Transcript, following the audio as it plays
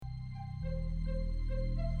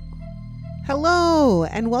Hello,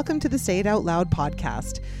 and welcome to the Say It Out Loud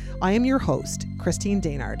podcast. I am your host, Christine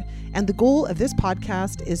Daynard, and the goal of this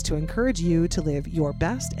podcast is to encourage you to live your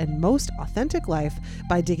best and most authentic life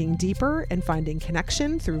by digging deeper and finding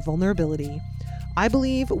connection through vulnerability. I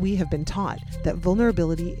believe we have been taught that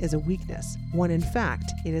vulnerability is a weakness, when in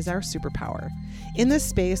fact it is our superpower. In this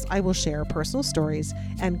space, I will share personal stories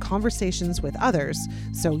and conversations with others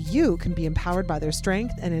so you can be empowered by their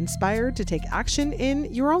strength and inspired to take action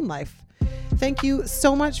in your own life. Thank you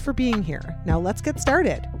so much for being here. Now let's get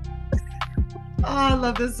started. Oh, I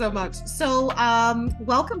love this so much. So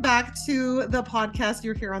welcome back to the podcast.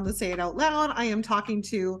 You're here on the Say It Out Loud. I am talking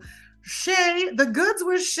to Shay, the goods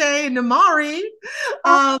with Shay Namari.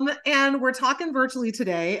 And we're talking virtually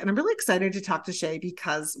today. And I'm really excited to talk to Shay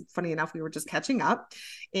because, funny enough, we were just catching up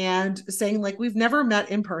and saying like we've never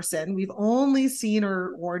met in person. We've only seen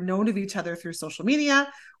or known of each other through social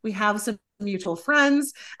media. We have some mutual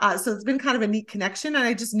friends. So it's been kind of a neat connection. And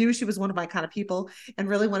I just knew she was one of my kind of people and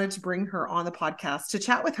really wanted to bring her on the podcast to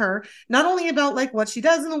chat with her, not only about like what she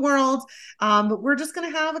does in the world, but we're just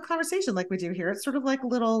going to have a conversation like we do here. It's sort of like a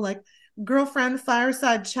little like girlfriend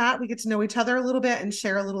fireside chat. We get to know each other a little bit and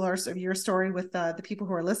share a little of your story with the people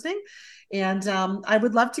who are listening. And I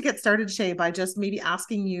would love to get started, Shay, by just maybe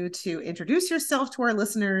asking you to introduce yourself to our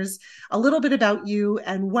listeners, a little bit about you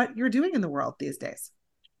and what you're doing in the world these days.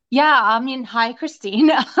 Hi,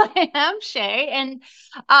 Christine. I am Shay, and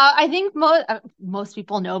I think most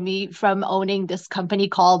people know me from owning this company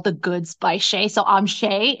called The Goods by Shay. So I'm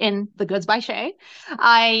Shay in The Goods by Shay.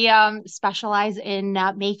 I specialize in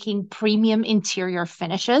making premium interior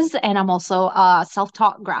finishes, and I'm also a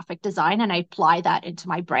self-taught graphic design, and I apply that into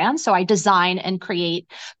my brand. So I design and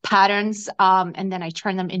create patterns, and then I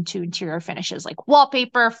turn them into interior finishes like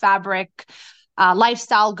wallpaper, fabric,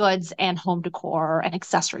 lifestyle goods, and home decor and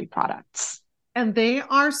accessory products. And they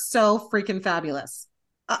are so freaking fabulous.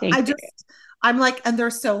 Thank you. I'm like, and they're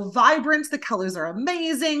so vibrant. The colors are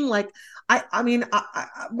amazing. Like,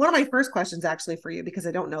 one of my first questions actually for you, because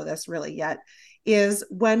I don't know this really yet, is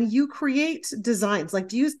when you create designs, like,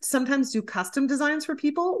 do you sometimes do custom designs for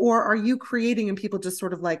people, or are you creating and people just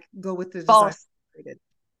sort of like go with the design?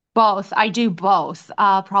 Both. I do both,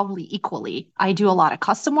 probably equally. I do a lot of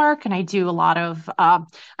custom work and I do a lot of, I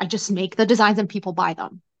just make the designs and people buy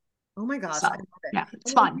them. Oh my gosh. So, I love it. yeah,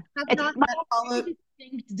 it's fun. It's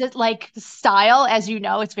not like style, as you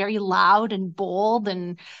know, it's very loud and bold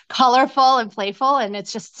and colorful and playful, and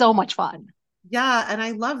it's just so much fun. Yeah, and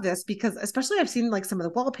I love this because especially I've seen like some of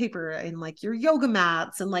the wallpaper and like your yoga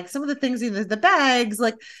mats and like some of the things, the bags,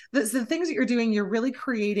 like the things that you're doing, you're really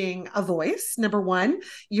creating a voice. Number one,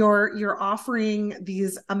 you're offering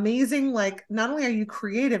these amazing, like not only are you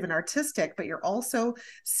creative and artistic, but you're also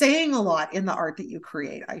saying a lot in the art that you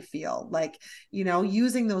create. I feel like,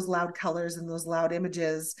 using those loud colors and those loud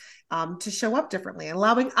images to show up differently and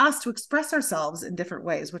allowing us to express ourselves in different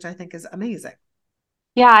ways, which I think is amazing.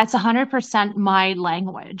 Yeah, it's 100% my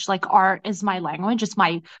language. Like art is my language. It's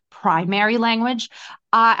my primary language.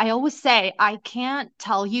 I always say I can't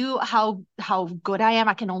tell you how good I am.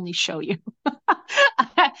 I can only show you.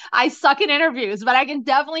 I suck in interviews, but I can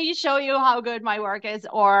definitely show you how good my work is,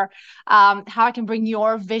 or how I can bring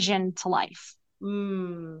your vision to life.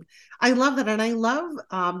 I love that. And I love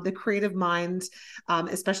the creative mind,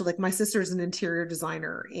 especially like my sister's an interior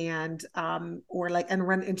designer and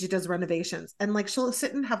and she does renovations, and like she'll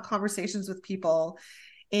sit and have conversations with people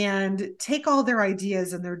and take all their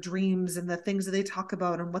ideas and their dreams and the things that they talk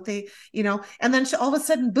about and what they, and then all of a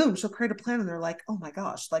sudden, boom, she'll create a plan and they're like, oh my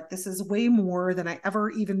gosh, like this is way more than I ever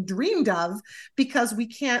even dreamed of, because we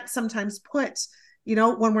can't sometimes put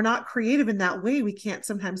when we're not creative in that way, we can't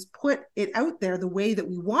sometimes put it out there the way that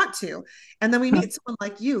we want to. And then we meet someone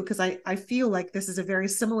like you, because I feel like this is a very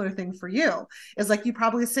similar thing for you. Is like you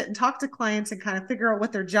probably sit and talk to clients and kind of figure out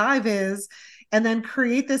what their jive is and then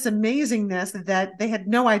create this amazingness that they had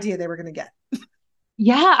no idea they were going to get.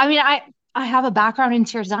 Yeah, I have a background in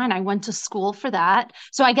interior design. I went to school for that.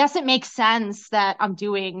 So I guess it makes sense that I'm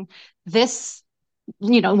doing this,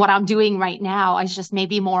 what I'm doing right now is just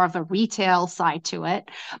maybe more of a retail side to it.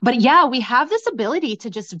 But yeah, we have this ability to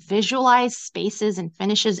just visualize spaces and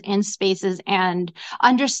finishes in spaces and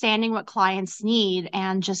understanding what clients need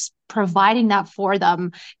and just providing that for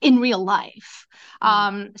them in real life.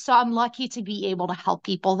 So I'm lucky to be able to help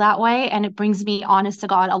people that way. And it brings me, honest to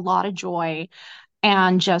God, a lot of joy,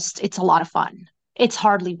 and just, it's a lot of fun. It's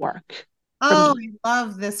hardly work. for Oh, me. I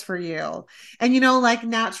love this for you. And like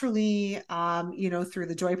naturally, through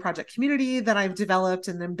the Joy Project community that I've developed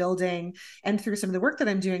and then building, and through some of the work that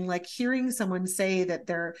I'm doing, like hearing someone say that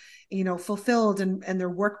they're, fulfilled and their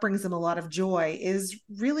work brings them a lot of joy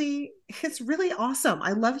it's really awesome.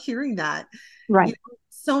 I love hearing that. Right.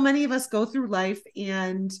 So many of us go through life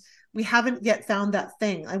and we haven't yet found that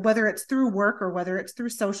thing, and whether it's through work or whether it's through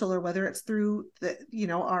social or whether it's through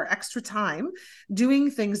our extra time doing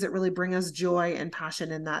things that really bring us joy and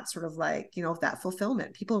passion and that sort of like that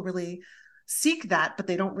fulfillment. People really seek that, but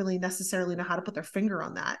they don't really necessarily know how to put their finger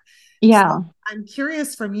on that. So Yeah. I'm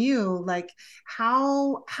curious from you, like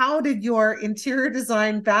how did your interior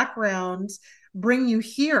design background bring you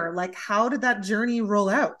here? Like how did that journey roll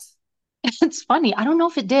out? It's funny. I don't know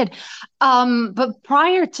if it did. But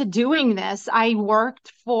prior to doing this, I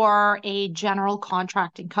worked for a general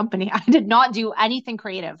contracting company. I did not do anything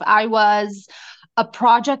creative. I was a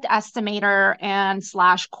project estimator and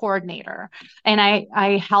slash coordinator, and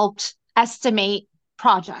I helped estimate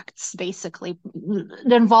projects basically.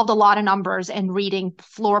 It involved a lot of numbers and reading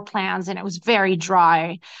floor plans, and it was very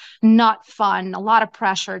dry, not fun, a lot of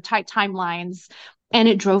pressure, tight timelines. And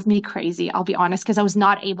it drove me crazy, I'll be honest, because I was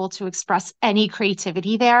not able to express any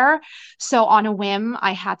creativity there. So on a whim,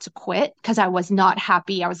 I had to quit because I was not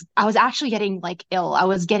happy. I was actually getting like ill. I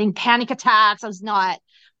was getting panic attacks. I was not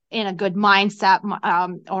in a good mindset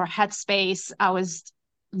or headspace. I was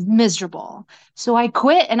miserable. So I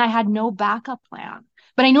quit and I had no backup plan.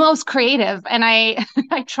 But I knew I was creative and I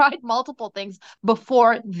I tried multiple things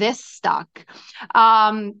before this stuck.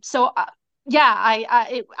 So yeah,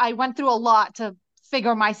 I went through a lot to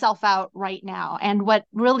figure myself out right now. And what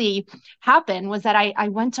really happened was that I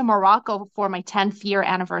went to Morocco for my 10th year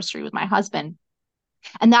anniversary with my husband.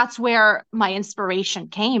 And that's where my inspiration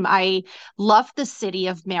came. I loved the city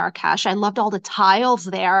of Marrakesh. I loved all the tiles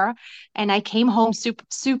there. And I came home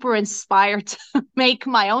super inspired to make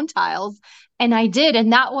my own tiles. And I did.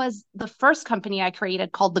 And that was the first company I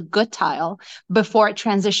created called The Good Tile before it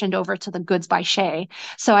transitioned over to The Goods by Shay.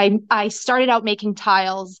 So I started out making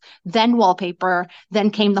tiles, then wallpaper,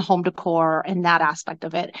 then came the home decor and that aspect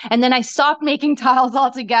of it. And then I stopped making tiles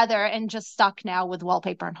altogether and just stuck now with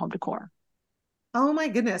wallpaper and home decor. Oh my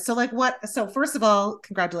goodness. So like what, so first of all,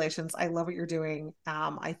 congratulations. I love what you're doing.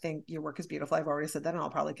 I think your work is beautiful. I've already said that and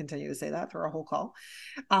I'll probably continue to say that through our whole call.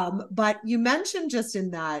 But you mentioned just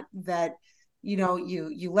in that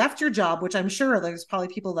you left your job, which I'm sure there's probably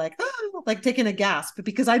people like like taking a gasp,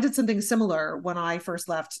 because I did something similar when I first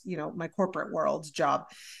left my corporate world job.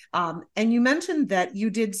 And you mentioned that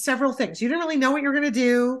you did several things. You didn't really know what you're going to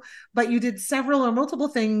do, but you did several or multiple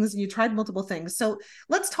things and you tried multiple things. So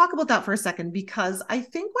let's talk about that for a second, because I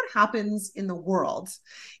think what happens in the world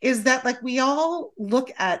is that like we all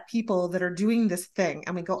look at people that are doing this thing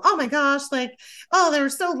and we go, oh my gosh, like, oh, they're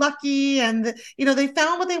so lucky, and they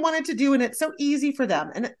found what they wanted to do and it's so easy for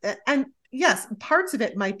them. And yes, parts of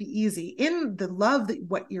it might be easy in the love that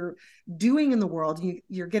what you're doing in the world,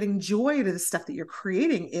 you're getting joy to the stuff that you're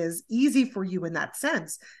creating is easy for you in that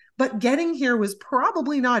sense. But getting here was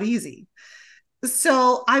probably not easy.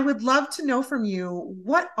 So I would love to know from you,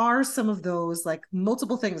 what are some of those like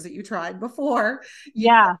multiple things that you tried before you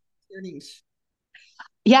found Yeah. your niche?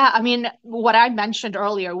 Yeah, I mean, what I mentioned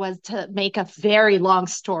earlier was to make a very long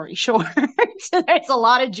story short. There's a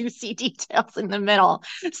lot of juicy details in the middle.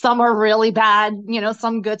 Some are really bad,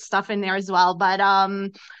 some good stuff in there as well. But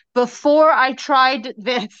before I tried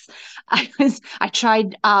this, I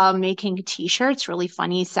tried making t-shirts, really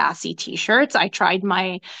funny, sassy t-shirts. I tried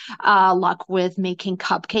my luck with making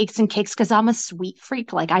cupcakes and cakes because I'm a sweet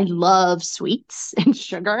freak. Like I love sweets and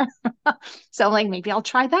sugar. So I'm like, maybe I'll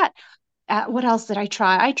try that. What else did I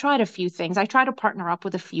try? I tried a few things. I tried to partner up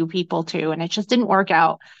with a few people too, and it just didn't work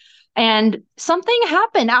out. And something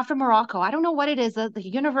happened after Morocco. I don't know what it is that the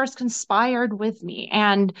universe conspired with me.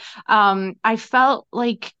 And I felt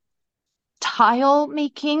like tile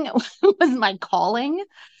making was my calling.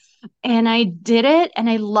 And I did it and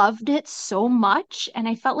I loved it so much. And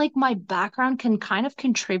I felt like my background can kind of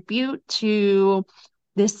contribute to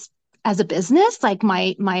this as a business, like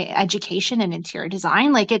my education in interior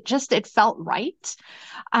design. Like it felt right.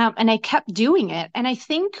 And I kept doing it. And I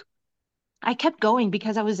think I kept going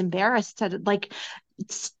because I was embarrassed to like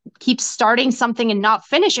keep starting something and not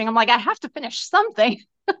finishing. I'm like, I have to finish something.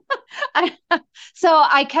 I, so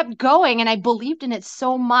I kept going and I believed in it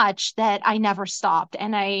so much that I never stopped.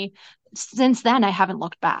 And since then, I haven't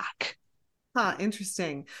looked back. Huh,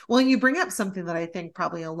 interesting. Well, you bring up something that I think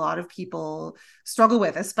probably a lot of people struggle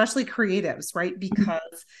with, especially creatives, right?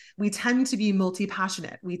 Because we tend to be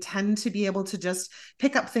multi-passionate. We tend to be able to just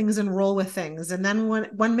pick up things and roll with things. And then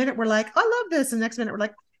one minute we're like, I love this. And the next minute we're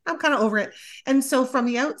like, I'm kind of over it. And so from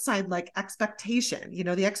the outside, like expectation,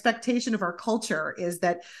 the expectation of our culture is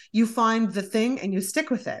that you find the thing and you stick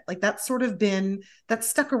with it. Like that's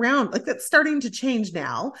stuck around. Like that's starting to change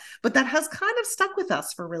now, but that has kind of stuck with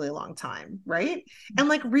us for a really long time, right? And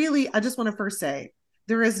like, really, I just want to first say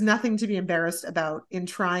there is nothing to be embarrassed about in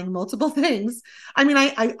trying multiple things. I mean,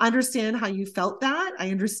 I understand how you felt that. I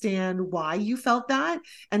understand why you felt that.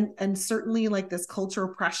 And certainly like this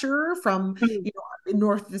cultural pressure from,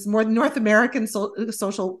 Mm. this more North American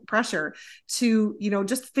social pressure to,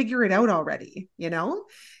 just figure it out already,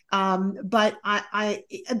 but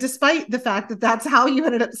despite the fact that that's how you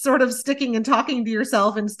ended up sort of sticking and talking to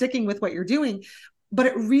yourself and sticking with what you're doing, but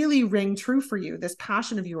it really rang true for you. This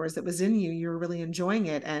passion of yours that was in you, you're really enjoying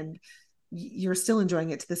it, and you're still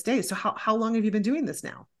enjoying it to this day. So how long have you been doing this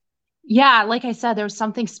now? Yeah, like I said, there was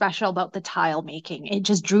something special about the tile making. It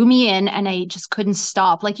just drew me in and I just couldn't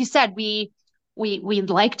stop. Like you said, we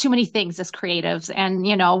like too many things as creatives. And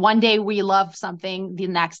one day we love something, the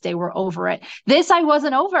next day we're over it. This I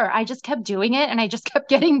wasn't over. I just kept doing it and I just kept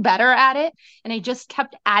getting better at it. And I just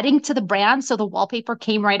kept adding to the brand. So the wallpaper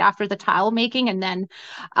came right after the tile making. And then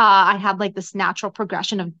I had like this natural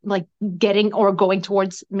progression of like getting or going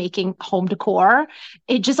towards making home decor.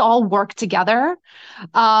 It just all worked together.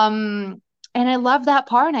 um and I love that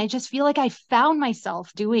part. And I just feel like I found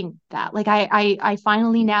myself doing that. Like I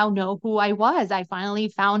finally now know who I was. I finally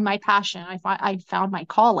found my passion. I found my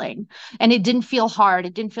calling. And it didn't feel hard.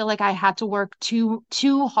 It didn't feel like I had to work too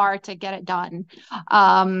hard to get it done.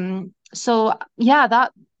 So yeah,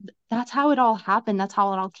 that's how it all happened. That's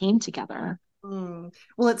how it all came together.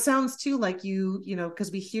 Well, it sounds too like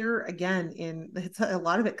because we hear again a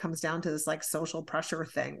lot of it comes down to this like social pressure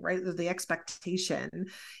thing, right? The expectation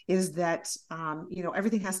is that,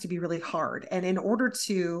 everything has to be really hard. And in order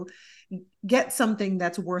to get something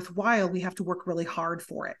that's worthwhile, we have to work really hard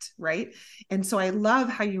for it, right? And so I love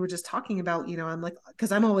how you were just talking about, I'm like,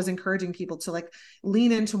 because I'm always encouraging people to like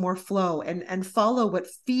lean into more flow and follow what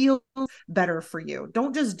feels better for you.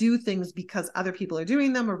 Don't just do things because other people are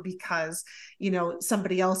doing them or because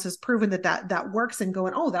somebody else has proven that works and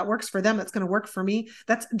going, oh, that works for them, that's going to work for me.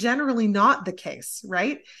 That's generally not the case,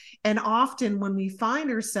 right? And often when we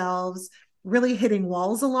find ourselves really hitting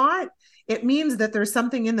walls a lot, it means that there's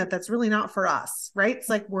something in that's really not for us, right? It's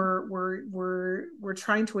like we're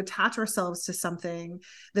trying to attach ourselves to something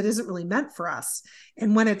that isn't really meant for us.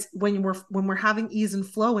 And when we're having ease and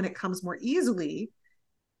flow and it comes more easily,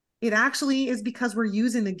 it actually is because we're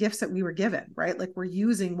using the gifts that we were given, right? Like we're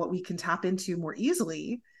using what we can tap into more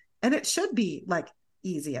easily, and it should be like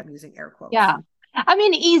easy. I'm using air quotes. Yeah. I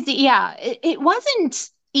mean, easy. Yeah. It wasn't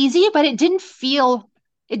easy, but it didn't feel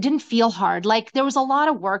hard. Like there was a lot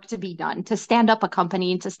of work to be done to stand up a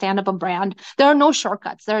company and to stand up a brand. There are no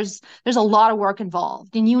shortcuts. There's a lot of work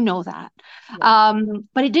involved, and you know that. Yeah.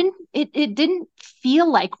 But it didn't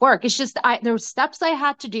feel like work. It's just there were steps I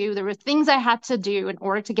had to do. There were things I had to do in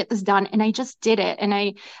order to get this done, and I just did it, and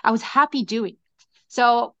I was happy doing it.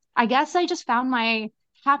 So I guess I just found my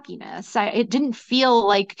happiness. It didn't feel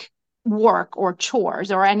like work or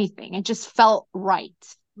chores or anything. It just felt right.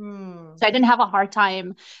 Hmm. So I didn't have a hard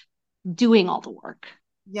time doing all the work.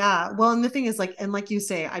 Yeah. Well, and the thing is like, and like you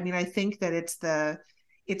say, I mean, I think that it's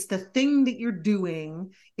the thing that you're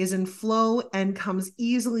doing is in flow and comes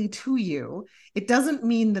easily to you. It doesn't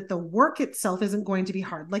mean that the work itself isn't going to be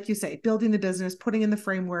hard. Like you say, building the business, putting in the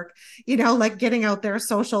framework, like getting out there,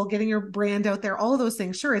 social, getting your brand out there, all of those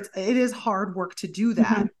things. Sure, it is hard work to do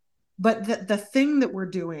that. Mhm. But the thing that we're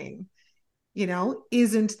doing,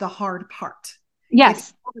 isn't the hard part. It's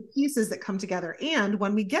Yes, all the pieces that come together. And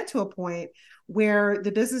when we get to a point where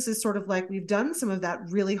the business is sort of like we've done some of that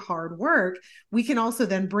really hard work, we can also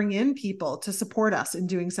then bring in people to support us in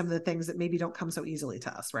doing some of the things that maybe don't come so easily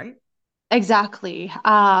to us, right? exactly.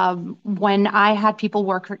 When I had people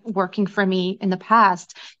working for me in the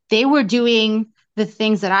past, they were doing the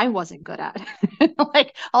things that I wasn't good at,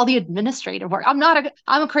 like all the administrative work. I'm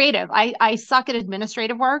a creative. I suck at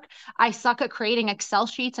administrative work. I suck at creating Excel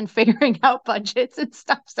sheets and figuring out budgets and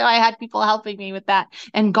stuff. So I had people helping me with that.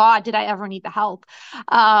 And God, did I ever need the help?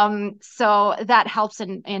 So that helps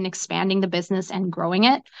in expanding the business and growing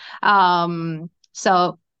it.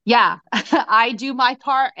 So yeah, I do my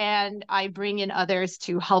part and I bring in others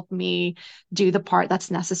to help me do the part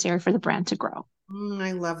that's necessary for the brand to grow.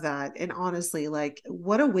 I love that. And honestly, like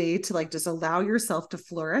what a way to like just allow yourself to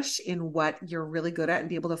flourish in what you're really good at and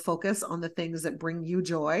be able to focus on the things that bring you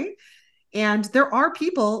joy. And there are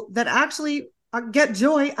people that actually get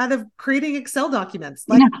joy out of creating Excel documents.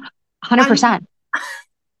 Yeah, Like I 100%.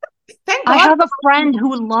 thank I God. have a friend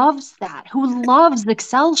who loves that, who loves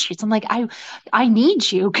Excel sheets. I'm like, I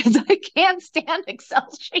need you because I can't stand Excel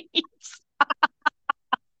sheets.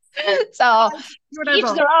 So You and I each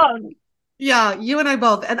both. their own. Yeah, you and I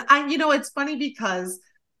both. And it's funny because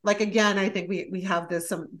like again, I think we have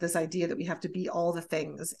this idea that we have to be all the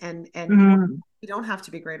things and Mm. we don't have to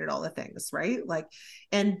be great at all the things, right? Like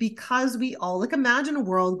and because we all like imagine a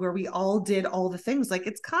world where we all did all the things, like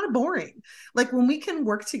it's kind of boring. Like when we can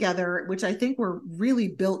work together, which I think we're really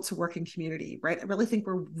built to work in community, right? I really think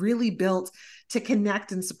we're really built to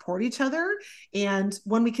connect and support each other. And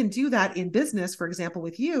when we can do that in business, for example,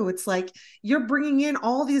 with you, it's like you're bringing in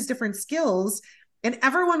all these different skills and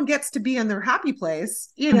everyone gets to be in their happy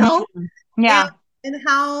place, Mhm. and Yeah.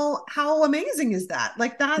 how amazing is that?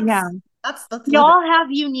 Like Yeah. that's living. Y'all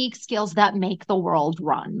have unique skills that make the world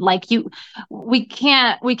run. We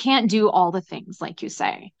can't do all the things like you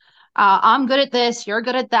say. I'm good at this, you're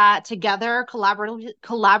good at that. Together,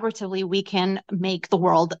 collaboratively, we can make the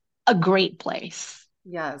world a great place.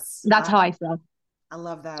 Yes, That's how I feel. I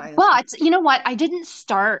love that. But you know what? I didn't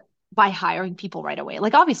start by hiring people right away.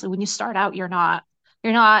 Like obviously when you start out, you're not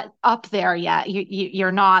up there yet.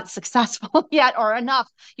 You're not successful yet or enough.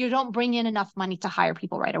 You don't bring in enough money to hire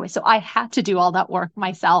people right away. So I had to do all that work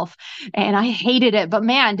myself and I hated it. But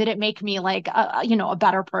man, did it make me like a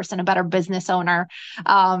better person, a better business owner.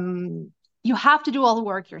 You have to do all the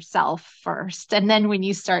work yourself first. And then when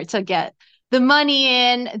you start to get the money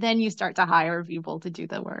in, then you start to hire people to do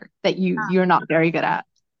the work that you're not very good at.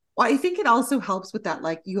 Well, I think it also helps with that.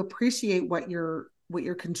 Like you appreciate what you're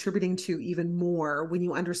contributing to even more when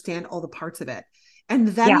you understand all the parts of it. And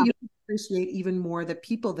then Yeah. you appreciate even more the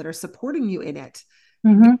people that are supporting you in it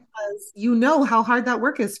Hmm. because you know how hard that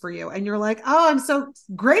work is for you. And you're like, oh, I'm so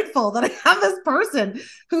grateful that I have this person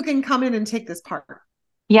who can come in and take this part.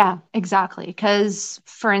 Yeah, exactly. Because,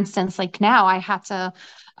 for instance, like now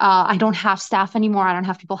I don't have staff anymore. I don't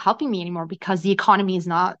have people helping me anymore because the economy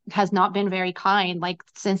has not been very kind. Like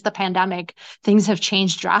since the pandemic, things have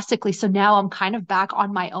changed drastically. So now I'm kind of back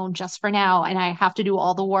on my own just for now, and I have to do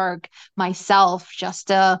all the work myself just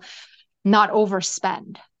to not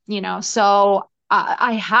overspend, So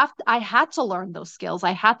I had to learn those skills.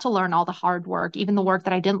 I had to learn all the hard work, even the work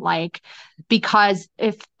that I didn't like, because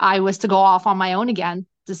if I was to go off on my own again,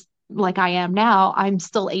 just like I am now, I'm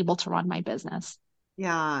still able to run my business.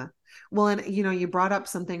 Yeah. Well, and you brought up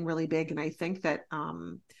something really big, and I think that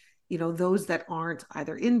those that aren't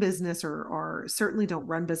either in business or certainly don't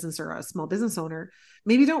run business or a small business owner,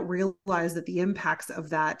 maybe don't realize that the impacts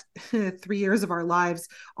of that 3 years of our lives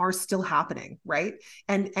are still happening, right?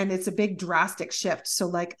 And it's a big drastic shift. So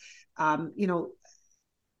like,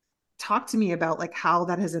 talk to me about like how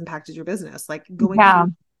that has impacted your business, like going through Yeah.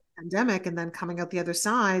 the pandemic and then coming out the other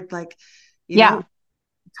side, like, you Yeah. know,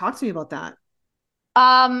 talk to me about that.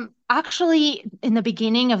 Actually, in the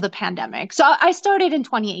beginning of the pandemic, so I started in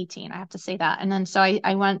 2018, I have to say that. And then so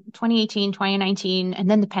I went 2018, 2019, and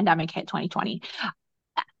then the pandemic hit 2020.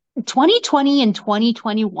 2020 and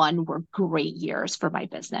 2021 were great years for my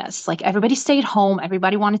business. Like everybody stayed home,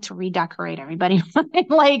 everybody wanted to redecorate, everybody wanted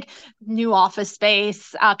like new office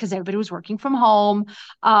space because everybody was working from home.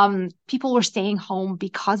 People were staying home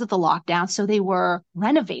because of the lockdown, so they were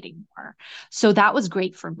renovating more. So that was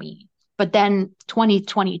great for me. But then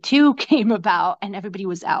 2022 came about and everybody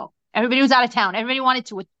was out. Everybody was out of town. Everybody wanted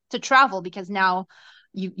to travel because now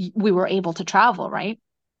we were able to travel, right?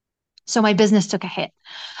 So my business took a hit.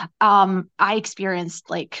 I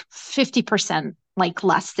experienced like 50% like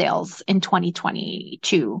less sales in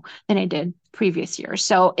 2022 than I did previous years.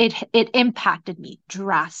 So it impacted me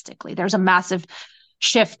drastically. There's a massive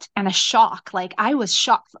shift and a shock. Like I was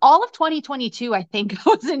shocked. All of 2022, I think I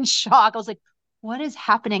was in shock. I was like, what is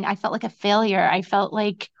happening? I felt like a failure. I felt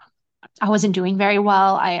like I wasn't doing very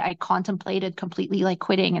well. I contemplated completely like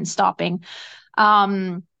quitting and stopping.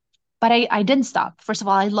 Um, but I didn't stop. First of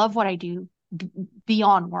all, I love what I do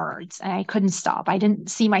beyond words, and I couldn't stop. I didn't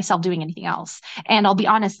see myself doing anything else. And I'll be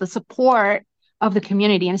honest, the support of the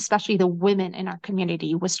community, and especially the women in our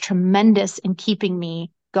community, was tremendous in keeping me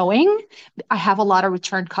going. I have a lot of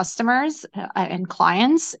return customers and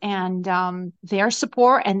clients, and their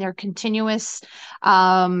support and their continuous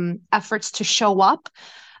efforts to show up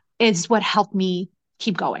is what helped me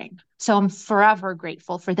keep going. So I'm forever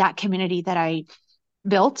grateful for that community that I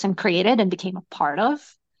built and created and became a part of.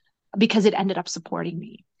 because it ended up supporting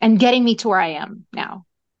me and getting me to where I am now.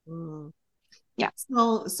 Mm. Yeah.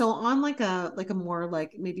 So on like a more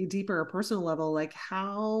like maybe deeper or personal level, like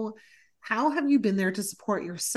how have you been there to support yourself?